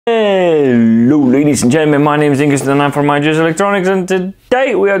Hello ladies and gentlemen, my name is Ingus and I'm from MyJS Electronics, and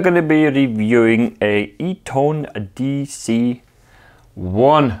today we are going to be reviewing a Eaton DC1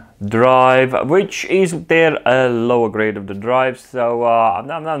 drive, which is their lower grade of the drives. So I've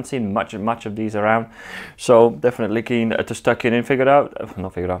not seen much of these around, so definitely keen to check it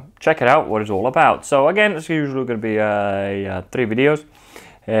out what it's all about. So again, it's usually going to be 3 videos.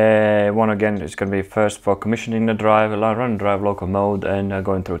 One again is going to be first for commissioning the drive, run the drive local mode, and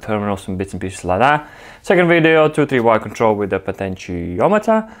going through terminals and bits and pieces like that. Second video, 2-3 wire control with the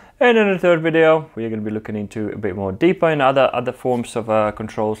potentiometer, and in the third video we're going to be looking into a bit more deeper in other forms of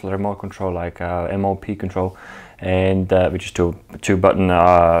controls, remote control like MOP control, and which is two button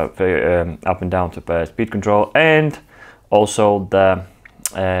up and down to speed control, and also the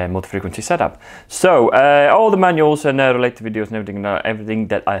multi-frequency setup. So all the manuals and related videos and everything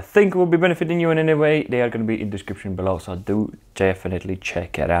that I think will be benefiting you in any way, they are going to be in the description below, so do definitely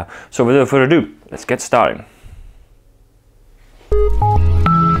check it out. So without further ado, let's get started.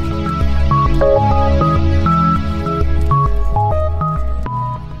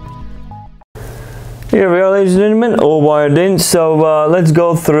 Here we are, ladies and gentlemen, all wired in. So let's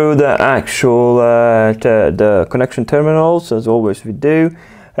go through the actual the connection terminals, as always we do.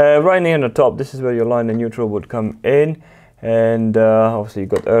 Right near on the top, this is where your line and neutral would come in, and obviously you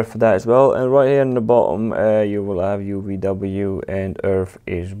got earth for that as well. And right here on the bottom, you will have UVW and earth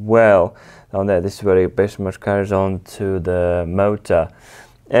as well. Down there, this is where it pretty much carries on to the motor.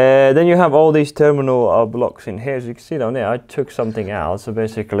 Then you have all these terminal blocks in here. As you can see down there, I took something out. So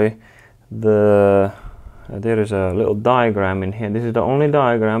basically, there is a little diagram in here. This is the only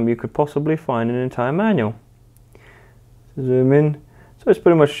diagram you could possibly find in an entire manual. Zoom in. So it's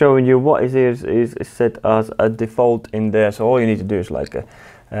pretty much showing you what is set as a default in there. So all you need to do is like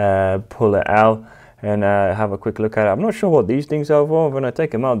pull it out and have a quick look at it. I'm not sure what these things are for. When I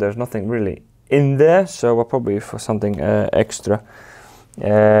take them out, there's nothing really in there. So I'll probably for something extra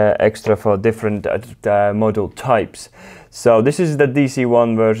for different module types. So this is the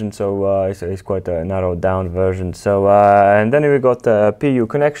DC1 version, so it's quite a narrowed down version. So and then we got the PU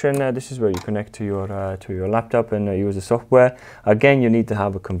connection. This is where you connect to your laptop and use the software. Again, you need to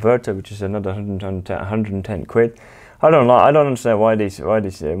have a converter, which is another 110 quid. I don't understand why these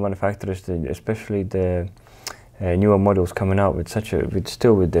manufacturers, especially the newer models coming out with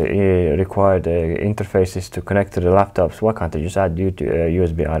with the required interfaces to connect to the laptops. Why can't they just add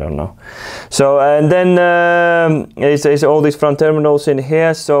USB? I don't know. So and then it's all these front terminals in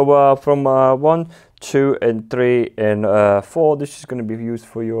here. So from 1, 2, and 3, and 4, this is going to be used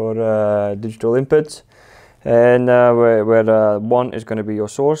for your digital inputs. And where 1 is going to be your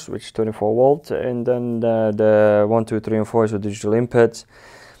source, which is 24 volts, and then the 1, 2, 3, and 4 is your digital inputs.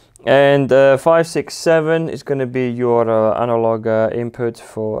 And 5, 6, 7 is going to be your analog input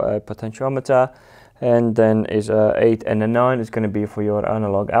for a potentiometer, and then is 8 and 9 is going to be for your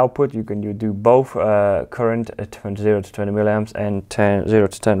analog output. You do both current at 0 to 20 milliamps and 0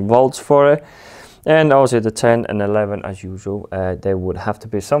 to 10 volts for it. And also the 10 and 11, as usual, there would have to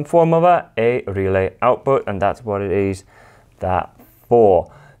be some form of a relay output, and that's what it is that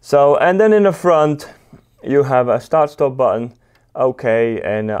for. So, and then in the front you have a start-stop button, OK,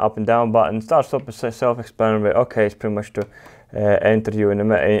 and up and down button. Start stop is self-explanatory. OK, it's pretty much to enter you in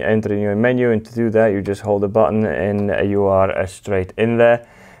your menu, and to do that you just hold the button and you are straight in there.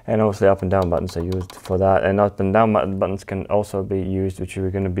 And obviously up and down buttons are used for that, and up and down buttons can also be used, which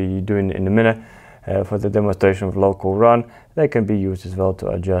we're going to be doing in a minute for the demonstration of local run. They can be used as well to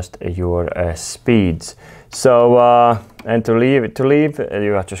adjust your speeds. So and to leave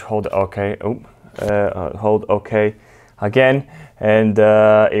you have to just hold OK. Hold OK again, and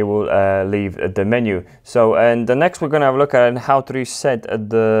it will leave the menu. So, and the next we're going to have a look at how to reset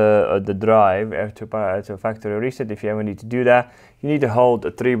the drive to factory reset. If you ever need to do that, you need to hold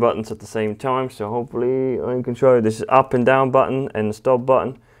 3 buttons at the same time. So hopefully I can show you. This is up and down button and the stop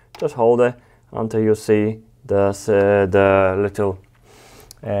button. Just hold it until you see the little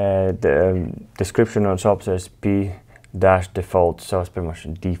the description on top says P-default, so it's pretty much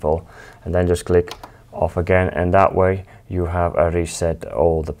default, and then just click off again, and that way you have reset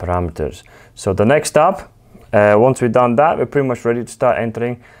all the parameters. So the next step, once we've done that, we're pretty much ready to start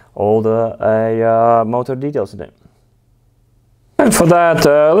entering all the motor details in it. And for that,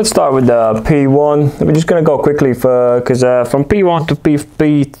 let's start with the P1. We're just going to go quickly because from P1 to P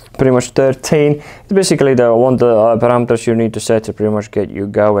pretty much 13, it's basically the parameters you need to set to pretty much get you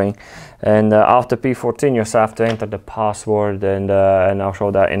going. And after P14 you have to enter the password, and I'll show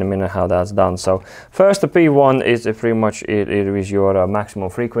that in a minute how that's done. So first, the P1 is pretty much it is your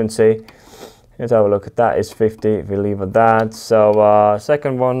maximum frequency, Let's have a look at that. Is 50 if we leave it that. So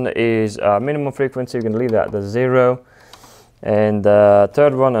second one is minimum frequency. You can leave that at 0. And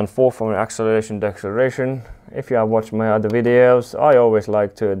third one and fourth one, acceleration, deceleration. If you have watched my other videos, I always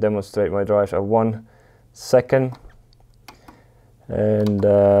like to demonstrate my drives at 1 second. And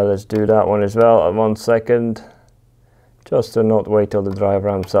let's do that one as well at 1 second. Just to not wait till the drive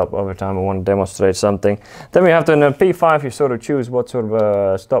ramps up every time I want to demonstrate something. Then we have to, in P5, you sort of choose what sort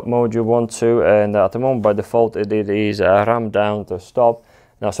of stop mode you want to, and at the moment by default it is ramp down to stop.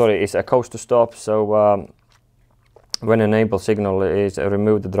 No, sorry, it's a coast to stop. So when enable signal is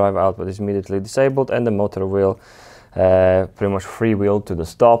remove, the drive output is immediately disabled, and the motor will pretty much freewheel to the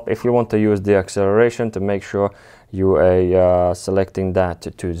stop. If you want to use the acceleration, to make sure you are selecting that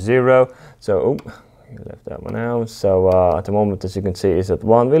to 0. So you left that one out. So at the moment, as you can see, is at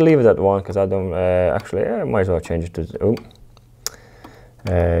 1. We'll leave it at 1 because I don't actually. I might as well change it to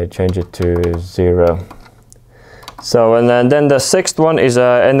change it to 0. So and then the sixth one is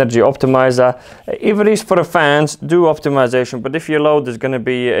energy optimizer. If it is for the fans, do optimization. But if your load is going to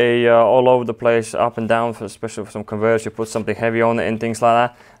be all over the place, up and down, especially for some converters, you put something heavy on it and things like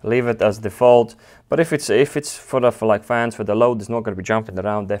that, leave it as default. But if it's for like fans, for the load is not going to be jumping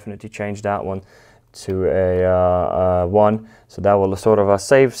around, definitely change that one to a 1, so that will sort of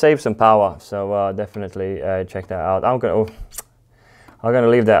save some power. So definitely check that out. I'm gonna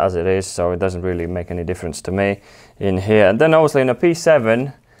leave that as it is, so it doesn't really make any difference to me in here. And then obviously in a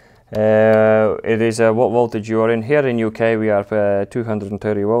P7, it is what voltage you are in. Here in UK we are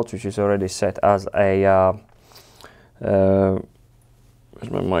 230 volts, which is already set as a where's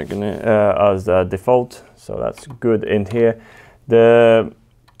my mic in here? As the default, so that's good in here. The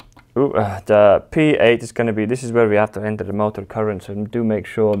P8 is going to be, this is where we have to enter the motor current, so do make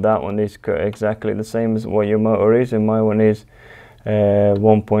sure that one is exactly the same as what your motor is, and my one is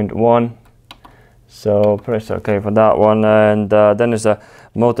 1.1. So press OK for that one, and then there's a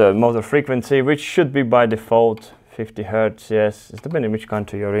motor frequency, which should be by default 50 Hertz. Yes, it's depending which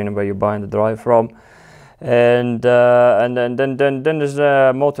country you're in and where you're buying the drive from. And then there's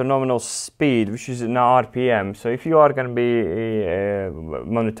a motor nominal speed, which is in RPM. So if you are going to be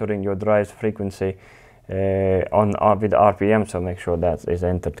monitoring your drive's frequency with RPM, so make sure that is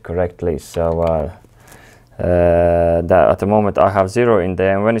entered correctly. So that at the moment I have 0 in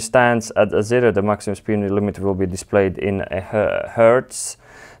there, and when it stands at 0, the maximum speed limit will be displayed in Hertz.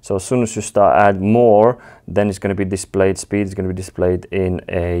 So as soon as you start add more, then it's going to be displayed, speed is going to be displayed in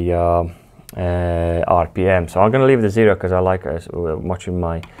a RPM. So I'm going to leave the 0 because I like watching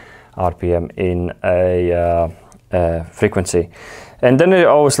my RPM in a frequency. And then it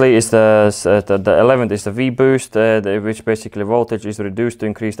obviously is the 11th is the V boost, which basically voltage is reduced to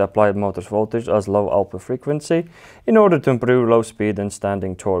increase the applied motor's voltage as low output frequency in order to improve low speed and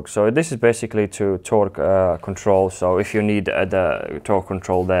standing torque. So this is basically to torque control. So if you need the torque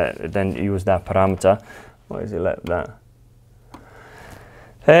control there, then use that parameter. Why is it like that?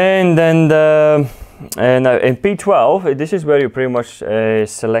 And then in P12, this is where you pretty much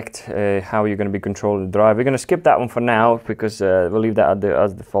select how you're going to be controlling the drive. We're going to skip that one for now because we'll leave that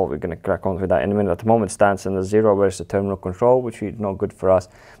as default. We're going to crack on with that in a minute. At the moment it stands in the 0, where it's the terminal control, which is not good for us,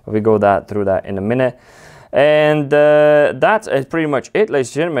 but we go through that in a minute. And that's pretty much it, ladies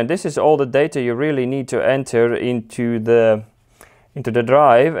and gentlemen. This is all the data you really need to enter into the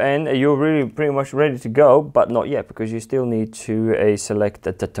drive, and you're really pretty much ready to go, but not yet, because you still need to select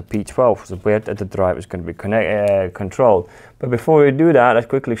the P12, so where the drive is going to be controlled. But before we do that, let's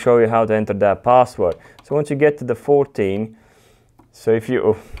quickly show you how to enter that password. So once you get to the 14, so if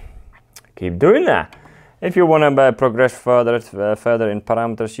you keep doing that, if you want to progress further in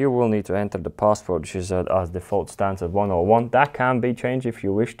parameters, you will need to enter the password, which is as default stands at 101. That can be changed if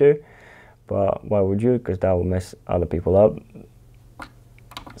you wish to, but why would you? Because that will mess other people up.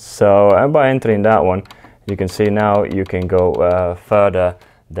 So, and by entering that one, you can see now you can go further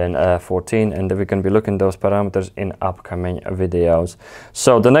than 14, and we can be looking at those parameters in upcoming videos.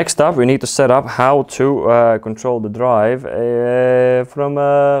 So the next step, we need to set up how to control the drive from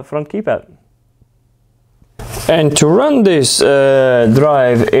front keypad. And to run this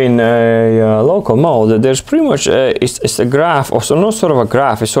drive in a local mode, there's pretty much it's a graph, or so not sort of a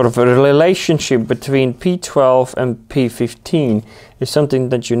graph, it's sort of a relationship between P12 and P15. It's something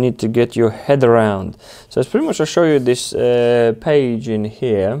that you need to get your head around. So it's pretty much, I'll show you this page in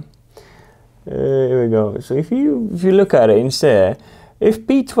here. Here we go. So if you look at it instead, if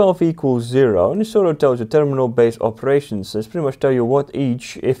P12 equals 0, and it sort of tells you terminal-based operations, so it's pretty much tell you what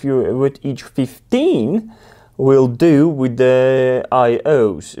each 15 will do with the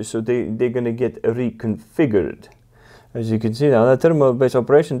IOs, so they're going to get reconfigured. as you can see now, the terminal-based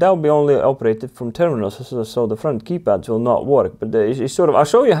operation, that will be only operated from terminals, so the front keypads will not work. But it's sort of, I'll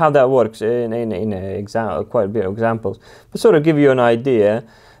show you how that works in quite a bit of examples, but sort of give you an idea.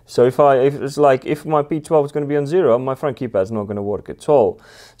 So if my P12 is going to be on 0, my front keypad is not going to work at all.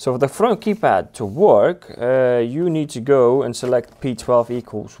 So for the front keypad to work, you need to go and select P12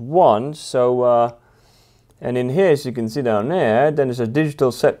 equals 1. So and in here, as you can see down there, then there's a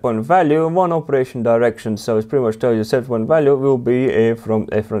digital set point value and 1 operation direction. So it's pretty much tells you set point value will be from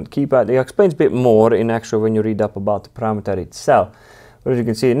a front keypad. It explains a bit more in actual when you read up about the parameter itself. But as you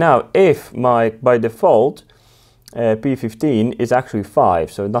can see now, if by default P15 is actually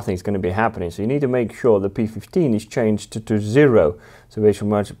 5, so nothing's going to be happening. So you need to make sure the P15 is changed to 0. So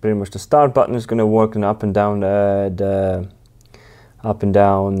pretty much the start button is going to work, and up and down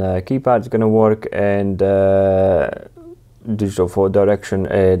keypad is going to work, and digital forward direction,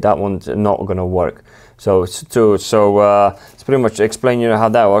 that one's not going to work. So it's pretty much explaining how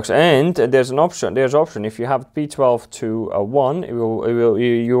that works. And there's option if you have P12 to 1,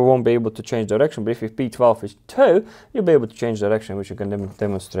 you won't be able to change direction. But if P12 is 2, you'll be able to change direction, which you can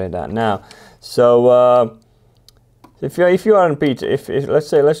demonstrate that now. So if you are in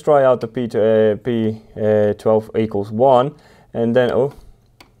let's try out the P12 equals 1, and then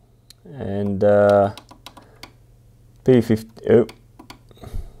P15.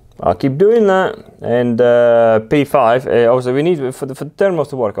 I'll keep doing that, and P5. Also, we need for the terminals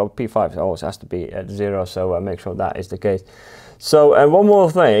to work. P5 always has to be at 0, so make sure that is the case. So, and one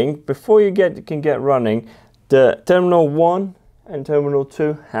more thing before you can get running, the terminal 1 and terminal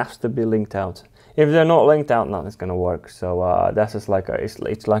 2 has to be linked out. If they're not linked out, nothing's going to work. So that's just like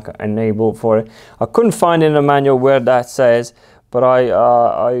it's like an enable for it. I couldn't find in the manual where that says, but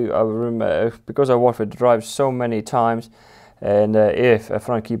I remember, because I worked with the drive so many times. And if a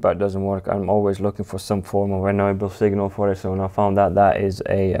front keypad doesn't work, I'm always looking for some form of enable signal for it. So when I found that is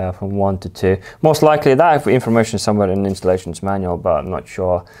a from 1 to 2. Most likely that information is somewhere in the installations manual, but I'm not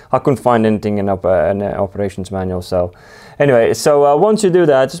sure. I couldn't find anything in an operations manual. So anyway, so once you do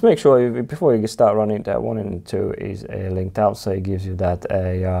that, just make sure before you start running that 1 and 2 is linked out, so it gives you that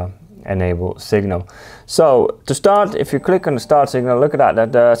enable signal. So to start, if you click on the start signal, look at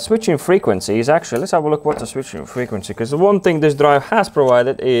that the switching frequency is actually, let's have a look what the switching frequency, because the one thing this drive has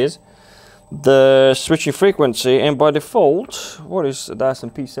provided is the switching frequency, and by default, that's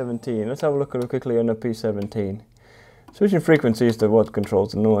in P17. Let's have a look quickly on the P17. Switching frequency is what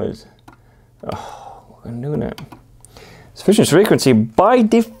controls the noise. Oh, I'm doing it. Switching frequency by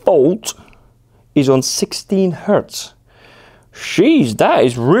default is on 16 Hertz. Jeez, that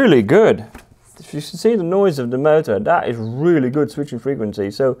is really good. If you see the noise of the motor, that is really good switching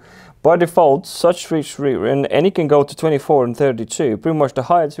frequency. So by default, such and it can go to 24 and 32. Pretty much the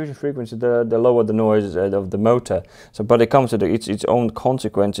higher the switching frequency, the lower the noise of the motor. So, but it comes to its own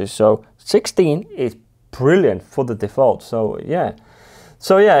consequences. So 16 is brilliant for the default. So yeah.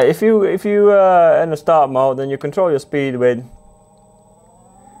 So yeah, if you in the start mode, then you control your speed with.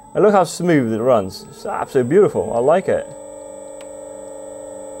 And look how smooth it runs. It's absolutely beautiful. I like it.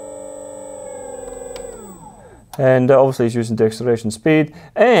 And obviously it's using the acceleration speed.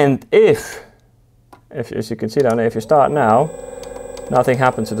 And if as you can see down there, if you start now, nothing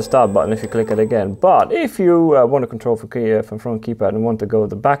happens to the start button if you click it again. But if you want to control from front keypad and want to go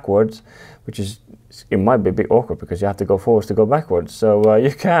the backwards, which is, it might be a bit awkward because you have to go forwards to go backwards. So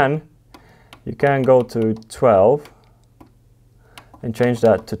you can go to 12 and change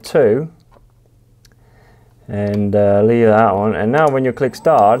that to 2 and leave that one. And now when you click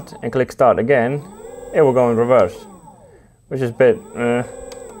start and click start again, it will go in reverse, which is a bit,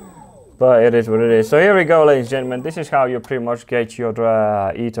 but it is what it is. So here we go, ladies and gentlemen. This is how you pretty much get your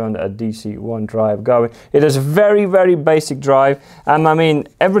Eaton DC1 drive going. It is a very, very basic drive, and I mean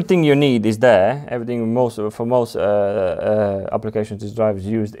everything you need is there. Everything for most applications this drive is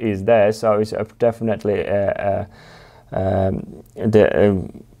used is there. So it's definitely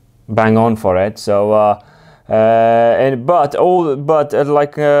bang on for it. So.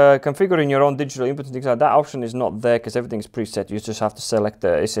 Configuring your own digital input and things like that option is not there because everything is preset. You just have to select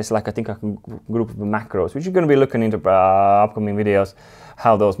it's just like I think a group of macros, which you're going to be looking into upcoming videos,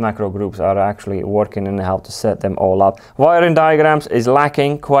 how those macro groups are actually working and how to set them all up. Wiring diagrams is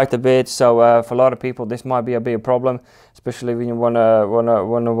lacking quite a bit, so for a lot of people this might be a big problem, especially when you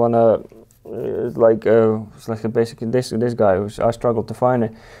wanna it's like basically this guy. I struggled to find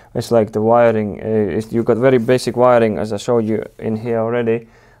it. It's like the wiring. You've got very basic wiring, as I showed you in here already.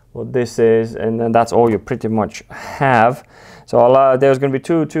 What this is, and then that's all you pretty much have. So there's going to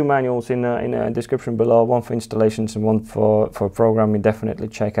be two manuals in the description below, one for installations and one for programming. Definitely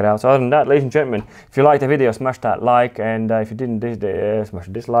check it out. So other than that, ladies and gentlemen, if you liked the video, smash that like, and if you didn't, smash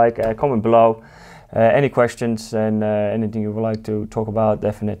a dislike. Comment below. Any questions and anything you would like to talk about,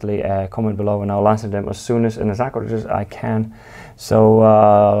 definitely comment below and I'll answer them as soon as and as accurately as I can. So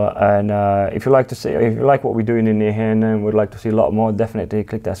if you like what we're doing in here and would like to see a lot more, definitely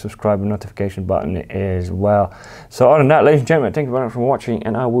click that subscribe and notification button as well. So other than that, ladies and gentlemen, thank you very much for watching,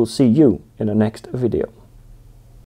 and I will see you in the next video.